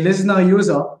a Listnr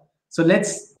user. So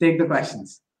let's take the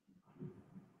questions.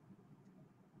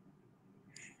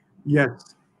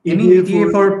 Yes. Any ETA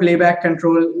for playback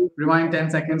control, rewind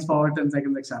 10 seconds, forward 10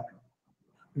 seconds, etc.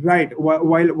 Right.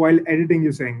 While editing,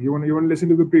 you're saying you want to listen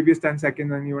to the previous 10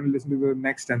 seconds and you want to listen to the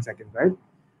next 10 seconds,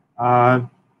 right?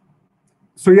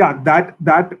 So yeah, that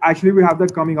actually we have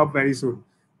that coming up very soon.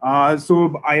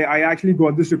 So I actually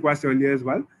got this request earlier as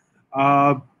well.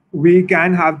 We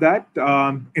can have that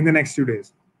in the next 2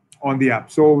 days on the app.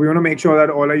 So we want to make sure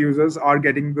that all our users are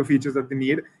getting the features that they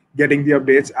need getting the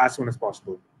updates as soon as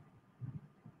possible.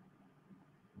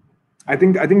 I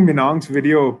think Minang's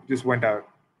video just went out.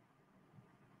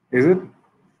 Is it?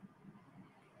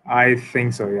 I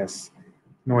think so, yes.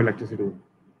 No electricity.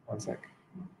 One sec.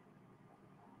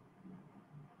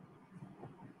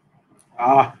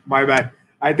 My bad.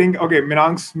 I think, okay,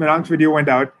 Minang's video went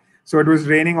out. So it was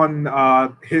raining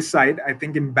on his side, I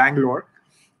think in Bangalore.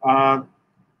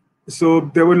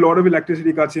 So there were a lot of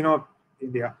electricity cuts,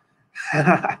 India.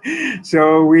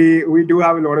 So we do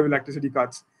have a lot of electricity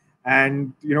cuts,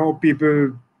 and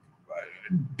people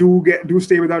do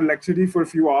stay without electricity for a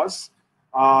few hours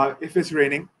if it's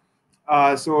raining.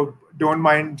 So don't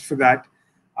mind for that.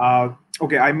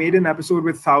 Okay, I made an episode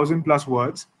with 1,000+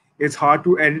 words. It's hard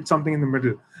to edit something in the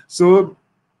middle. So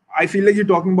I feel like you're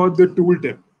talking about the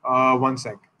tooltip. One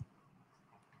sec.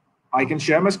 I can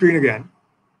share my screen again.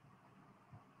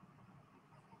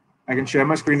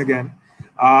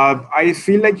 I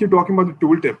feel like you're talking about the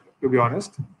tooltip, to be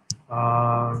honest.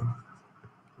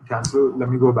 Cancel. Let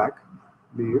me go back.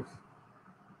 Leave.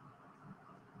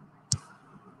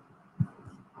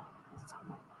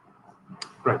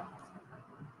 Right.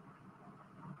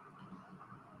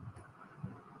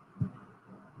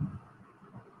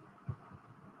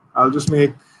 I'll just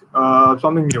make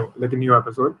something new, like a new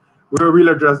episode. We'll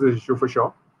address this issue for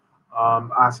sure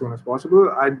as soon as possible.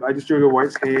 I just chose a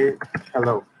voice. Hey,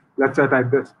 hello. Let's type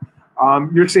this.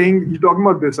 You're talking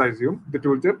about this, I assume, the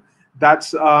tooltip. That's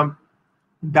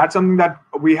something that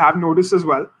we have noticed as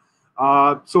well.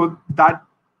 So that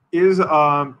is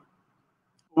a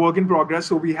work in progress.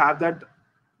 So we have that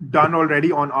done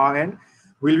already on our end.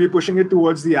 We'll be pushing it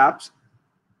towards the apps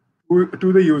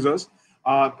to the users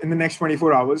in the next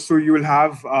 24 hours. So you'll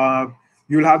have the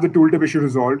tooltip issue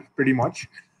resolved pretty much.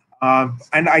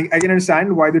 And I can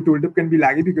understand why the tooltip can be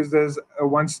laggy, because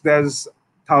once there's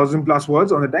 1,000+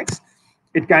 words on the text,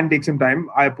 it can take some time.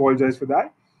 I apologize for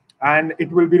that, and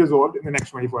it will be resolved in the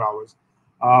next 24 hours.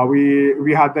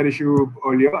 We had that issue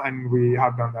earlier, and we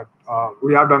have done that.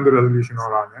 We have done the resolution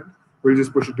on our end. We'll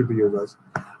just push it to the users.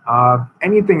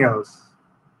 Anything else?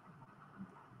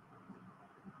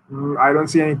 I don't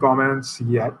see any comments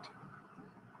yet.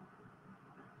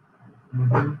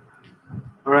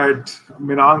 All right,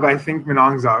 Minang, I think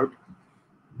Minang's out.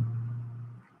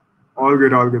 All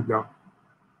good though.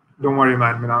 Don't worry,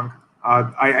 man, Minang.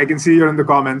 I can see you're in the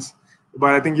comments,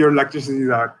 but I think your electricity is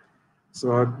out.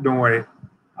 So don't worry.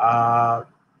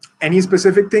 Any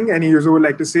specific thing any user would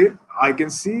like to say? I can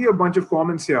see a bunch of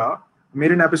comments here.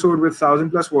 Made an episode with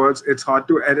 1,000+ words. It's hard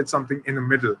to edit something in the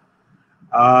middle.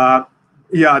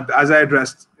 Yeah, as I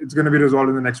addressed, it's going to be resolved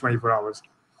in the next 24 hours.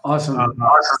 Awesome.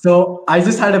 So I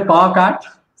just had a power cut.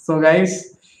 So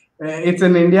guys, it's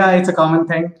in India. It's a common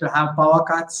thing to have power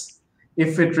cuts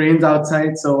if it rains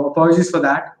outside. So apologies for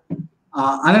that.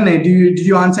 Ananay, did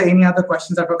you answer any other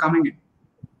questions that were coming in?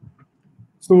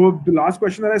 So the last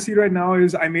question that I see right now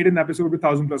is, I made an episode with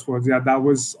 1,000+ words. Yeah, that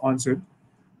was answered.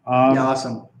 Yeah,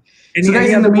 awesome. So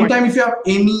guys, in the meantime, if you have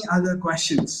any other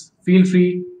questions, feel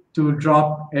free to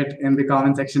drop it in the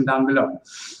comment section down below.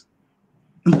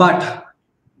 But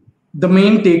the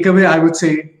main takeaway I would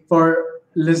say for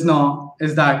Listnr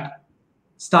is that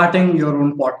starting your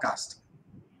own podcast,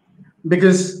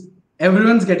 because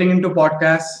everyone's getting into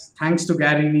podcasts thanks to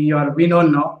Gary Vee, or we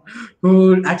don't know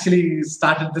who actually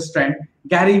started this trend.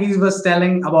 Gary Vee was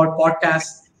telling about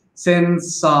podcasts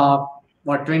since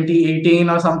 2018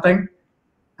 or something,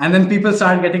 and then people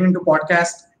started getting into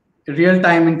podcast real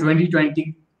time in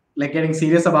 2020, like getting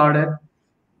serious about it.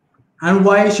 And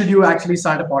why should you actually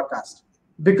start a podcast?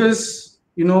 Because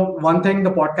one thing,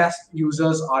 the podcast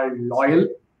users are loyal.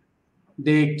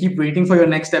 They keep waiting for your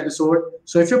next episode.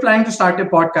 So if you're planning to start a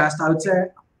podcast, I would say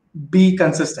be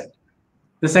consistent.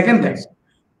 The second thing,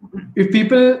 if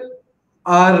people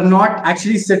are not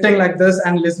actually sitting like this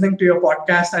and listening to your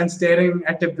podcast and staring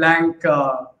at a blank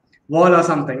wall or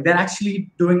something, they're actually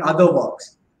doing other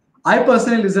works. I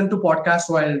personally listen to podcasts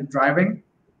while driving.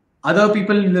 Other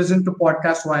people listen to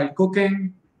podcasts while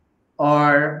cooking,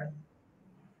 or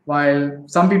while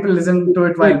some people listen to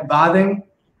it while bathing.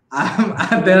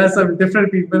 There are some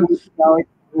different people.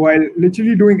 While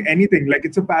literally doing anything, like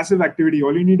it's a passive activity.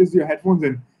 All you need is your headphones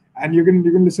in, and you can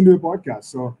listen to a podcast.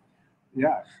 So,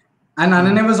 yeah. And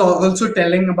Ananay was also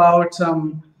telling about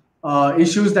some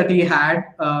issues that he had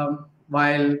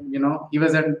while he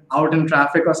was out in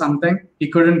traffic or something. He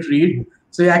couldn't read,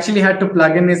 so he actually had to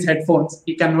plug in his headphones.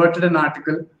 He converted an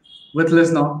article with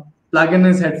Listnr, plug in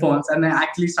his headphones, and then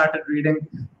actually started reading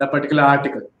the particular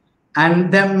article.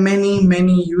 And there are many,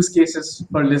 many use cases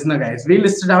for Listnr, guys. We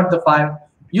listed out the 5.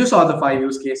 You saw the 5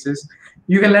 use cases.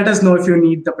 You can let us know if you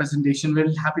need the presentation.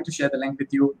 We're happy to share the link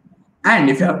with you. And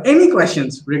if you have any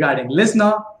questions regarding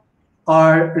Listnr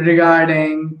or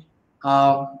regarding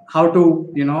how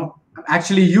to,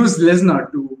 actually use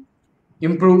Listnr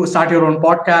to start your own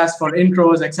podcast for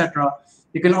intros, etc.,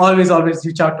 you can always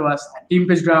reach out to us at Team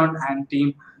Pitch Ground and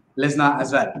Team Listnr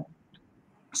as well.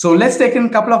 So let's take in a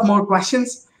couple of more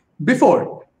questions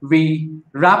before we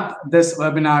wrap this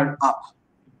webinar up.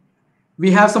 We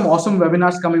have some awesome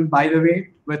webinars coming, by the way,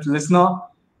 with Listnr.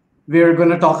 We're going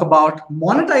to talk about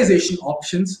monetization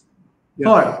options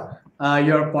for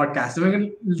your podcast. And we're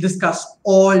going to discuss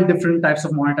all different types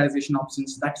of monetization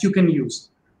options that you can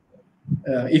use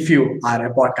if you are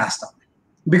a podcaster.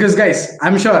 Because guys,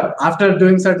 I'm sure after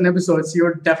doing certain episodes, you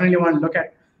would definitely want to look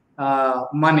at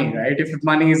money, right? If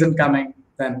money isn't coming,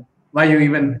 then why are you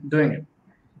even doing it?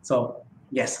 So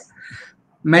yes,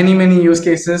 many use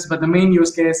cases, but the main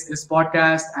use case is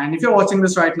podcast. And if you're watching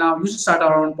this right now, you should start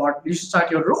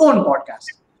your own podcast,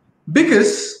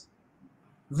 because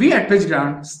we at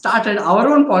PitchGround started our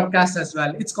own podcast as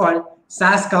well. It's called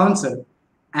SaaS Council,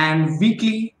 and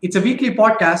it's a weekly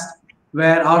podcast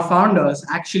where our founders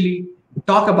actually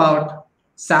talk about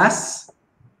SaaS,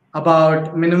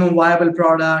 about minimum viable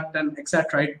product, and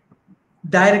etc. It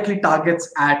directly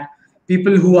targets at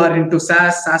people who are into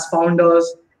SaaS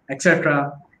founders,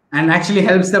 etc., and actually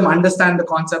helps them understand the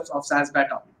concepts of SaaS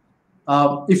better.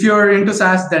 If you're into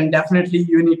SaaS, then definitely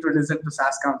you need to listen to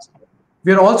SaaS Council.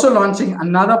 We're also launching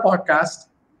another podcast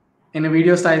in a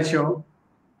video style show.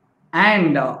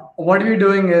 And what we're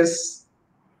doing is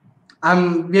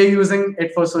we're using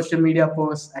it for social media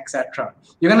posts, etc.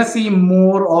 You're going to see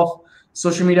more of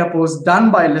social media posts done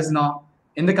by Listnr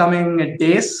in the coming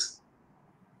days.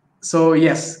 So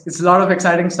yes, it's a lot of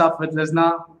exciting stuff with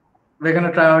Listnr. We're going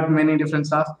to try out many different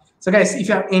stuff. So guys, if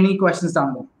you have any questions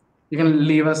down there, you can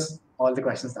leave us all the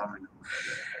questions down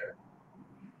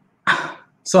there.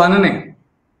 So Ananay,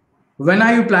 when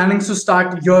are you planning to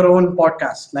start your own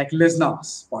podcast, like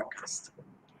Listnr's podcast?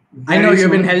 I know you've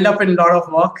been held up in a lot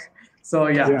of work. So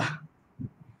yeah.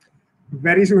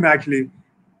 Very soon, actually.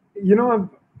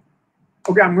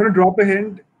 Okay, I'm going to drop a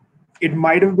hint. It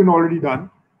might have been already done.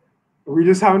 We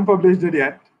just haven't published it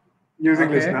yet using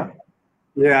Listnr.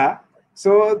 Yeah.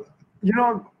 So,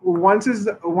 once it's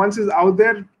out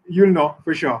there, you'll know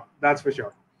for sure. That's for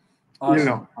sure. Awesome. You'll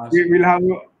know. Awesome. We'll have,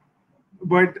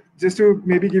 but just to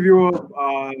maybe give you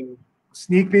a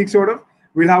sneak peek, sort of,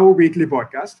 we'll have a weekly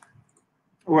podcast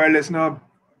where Listnr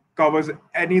covers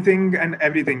anything and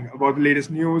everything about the latest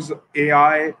news,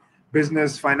 AI,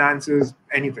 business, finances,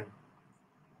 anything.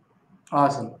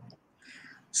 Awesome.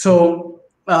 So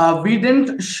we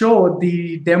didn't show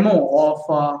the demo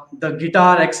of the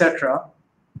guitar, etc.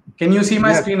 Can you see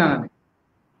my screen, Ananay?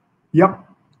 Yep.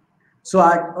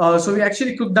 So we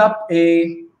actually cooked up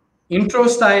a intro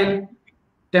style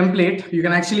template. You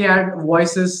can actually add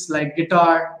voices like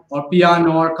guitar or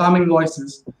piano or calming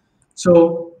voices.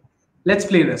 So let's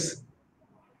play this.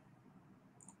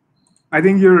 I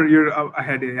think you're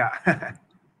ahead. Yeah.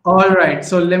 All right.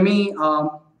 So let me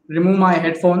remove my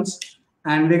headphones,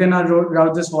 and we're gonna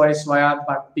route this voice via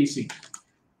PC.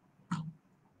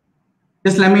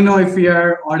 Just let me know if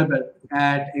you're audible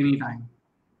at any time.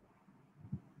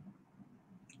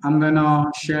 I'm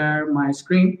gonna share my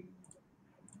screen.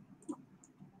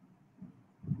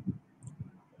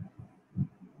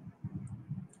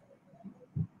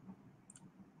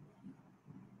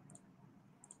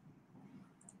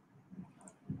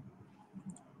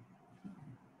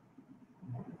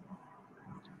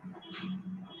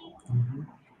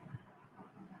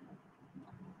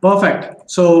 Perfect.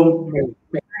 So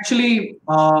actually,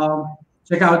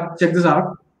 check this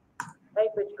out. Hi,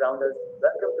 Pitch Grounders.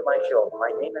 Welcome to my show. My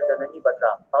name is Ananay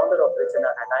Batra, founder of Listnr,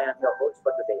 and I am your host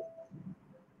for today.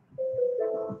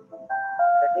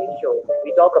 Today's show,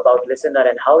 we talk about Listnr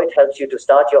and how it helps you to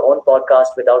start your own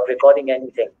podcast without recording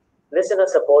anything. Listnr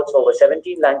supports over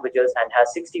 17 languages and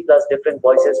has 60 plus different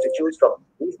voices to choose from.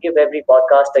 These give every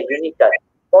podcast a unique touch.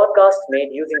 Podcasts made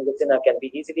using Listnr can be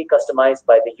easily customized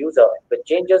by the user. With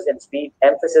changes in speed,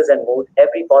 emphasis, and mood,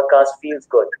 every podcast feels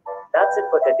good. That's it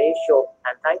for today's show,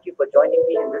 and thank you for joining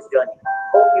me in this journey.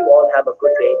 Hope you all have a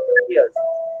good day. Cheers.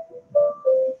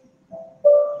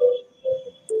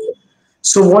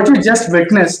 So what you just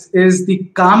witnessed is the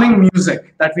calming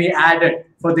music that we added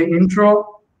for the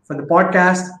intro, for the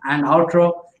podcast, and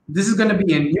outro. This is going to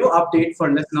be a new update for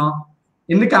Listnr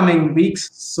in the coming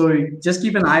weeks. So just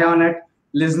keep an eye on it.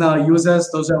 Listnr users,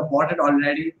 those who have bought it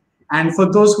already. And for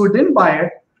those who didn't buy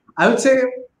it, I would say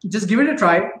just give it a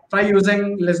try. Try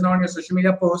using Listnr on your social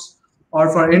media posts or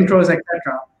for intros,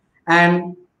 etc.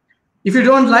 And If you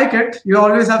don't like it, you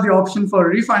always have the option for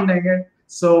refunding it.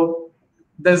 So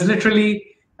there's literally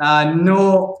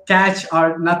no catch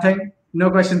or nothing, no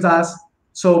questions asked.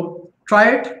 So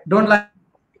try it. Don't like.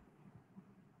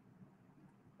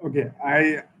 Okay,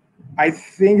 I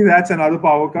think that's another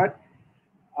power cut.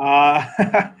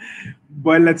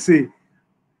 But let's see.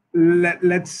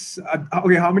 Let's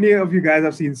okay. How many of you guys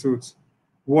have seen Suits?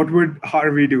 What would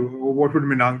Harvey do? Or what would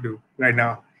Minang do right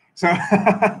now? So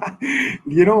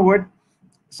you know what?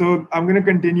 So I'm gonna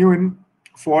continue in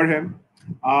for him.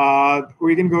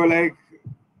 We can go like,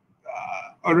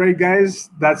 all right, guys.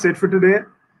 That's it for today.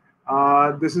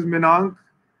 This is Minang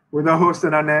with our host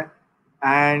Ananay,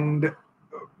 and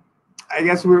I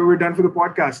guess we're done for the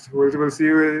podcast. We'll see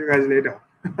you guys later.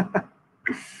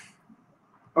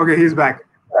 Okay, he's back.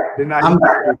 I'm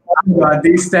back.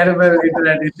 These terrible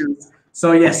internet issues.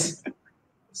 So yes.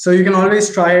 So you can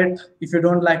always try it. If you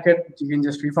don't like it, you can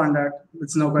just refund it.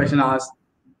 It's no question asked.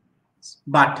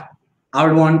 But I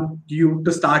would want you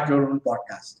to start your own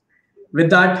podcast. With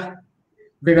that,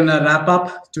 we're gonna wrap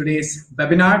up today's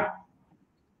webinar.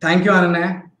 Thank you,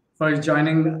 Ananay, for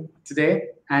joining today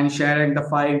and sharing the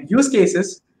 5 use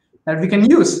cases that we can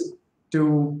use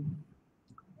to,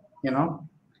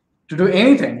 to do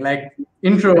anything like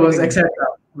intros, etc.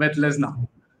 with Listnr.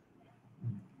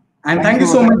 And thank you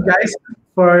so much, guys,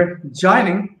 for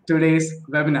joining today's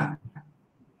webinar.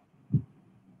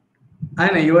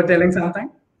 Anna, you were telling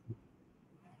something?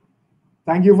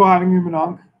 Thank you for having me,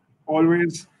 Minang.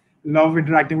 Always love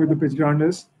interacting with the pitch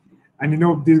grounders.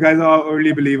 And these guys are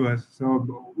early believers.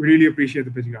 So we really appreciate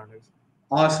the pitch grounders.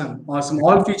 Awesome. Awesome.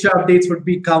 All future updates would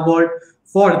be covered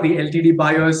for the LTD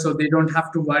buyers, so they don't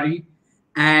have to worry.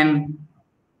 And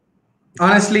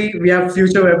honestly, we have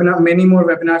many more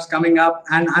webinars coming up.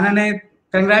 And Ananay,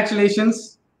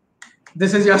 congratulations.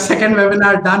 This is your second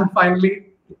webinar done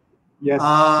finally. Yes.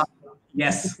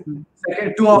 Yes.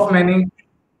 Second, 2 of many.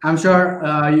 I'm sure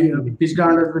pitch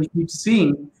grounders will keep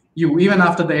seeing you even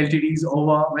after the LTD is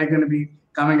over. We're going to be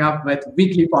coming up with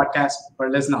weekly podcasts for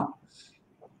Listnr.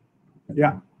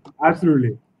 Yeah,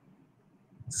 absolutely.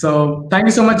 So thank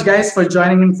you so much, guys, for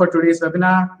joining in for today's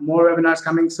webinar. More webinars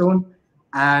coming soon.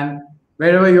 And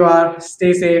wherever you are,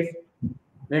 stay safe.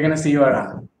 We're going to see you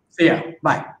around. See ya.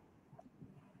 Bye.